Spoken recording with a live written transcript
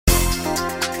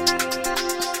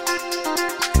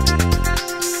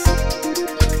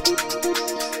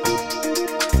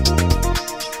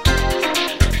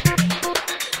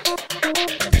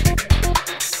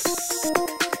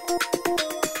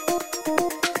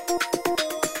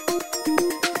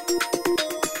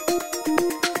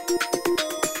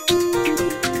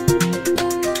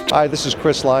Hi, this is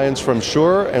Chris Lyons from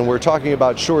Shure, and we're talking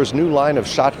about Shure's new line of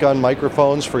shotgun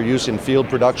microphones for use in field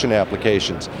production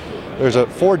applications. There's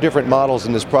 4 different models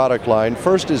in this product line.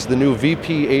 First is the new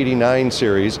VP89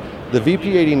 series. The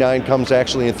VP89 comes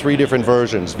actually in 3 different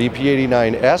versions: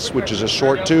 VP89S, which is a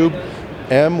short tube,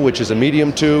 M, which is a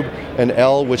medium tube, and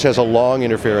L, which has a long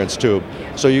interference tube.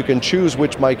 So you can choose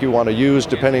which mic you want to use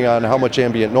depending on how much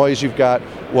ambient noise you've got,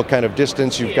 what kind of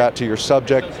distance you've got to your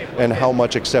subject, and how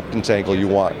much acceptance angle you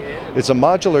want. It's a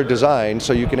modular design,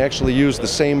 so you can actually use the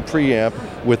same preamp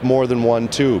with more than one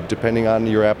tube, depending on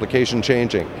your application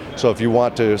changing. So if you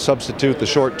want to substitute the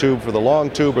short tube for the long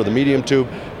tube or the medium tube,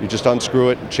 you just unscrew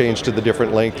it and change to the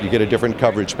different length, you get a different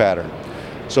coverage pattern.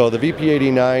 So the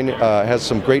VP89 has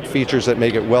some great features that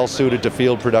make it well suited to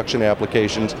field production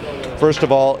applications. First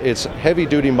of all, it's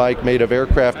heavy-duty mic made of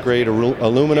aircraft-grade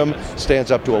aluminum, stands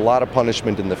up to a lot of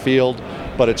punishment in the field,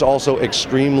 but it's also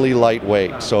extremely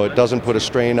lightweight, so it doesn't put a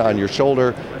strain on your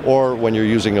shoulder or when you're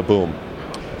using a boom.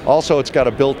 Also, it's got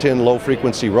a built-in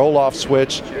low-frequency roll-off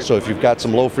switch, so if you've got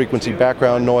some low-frequency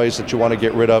background noise that you want to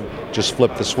get rid of, just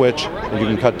flip the switch and you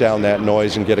can cut down that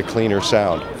noise and get a cleaner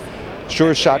sound.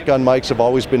 Shure shotgun mics have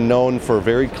always been known for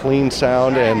very clean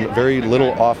sound and very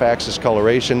little off-axis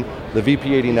coloration. The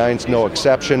VP89's no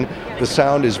exception. The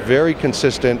sound is very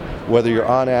consistent whether you're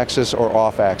on-axis or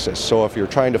off-axis. So if you're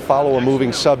trying to follow a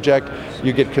moving subject,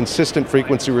 you get consistent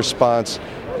frequency response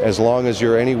as long as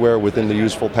you're anywhere within the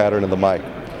useful pattern of the mic.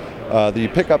 The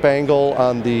pickup angle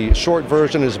on the short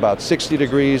version is about 60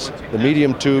 degrees, the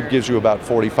medium tube gives you about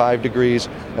 45 degrees,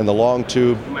 and the long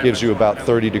tube gives you about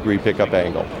 30-degree pickup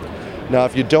angle. Now,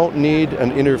 if you don't need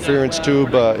an interference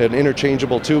tube, an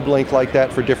interchangeable tube length like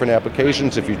that for different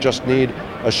applications, if you just need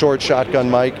a short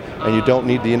shotgun mic and you don't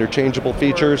need the interchangeable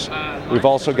features, we've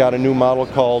also got a new model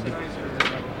called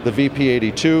the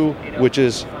VP82, which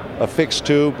is a fixed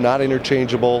tube, not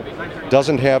interchangeable,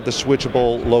 doesn't have the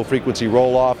switchable low-frequency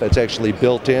roll-off. It's actually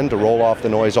built in to roll off the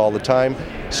noise all the time.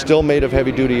 Still made of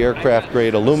heavy-duty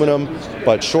aircraft-grade aluminum,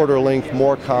 but shorter length,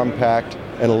 more compact,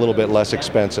 and a little bit less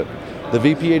expensive. The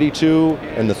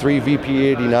VP82 and the 3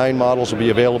 VP89 models will be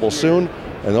available soon,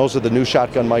 and those are the new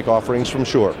shotgun mic offerings from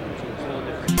Shure.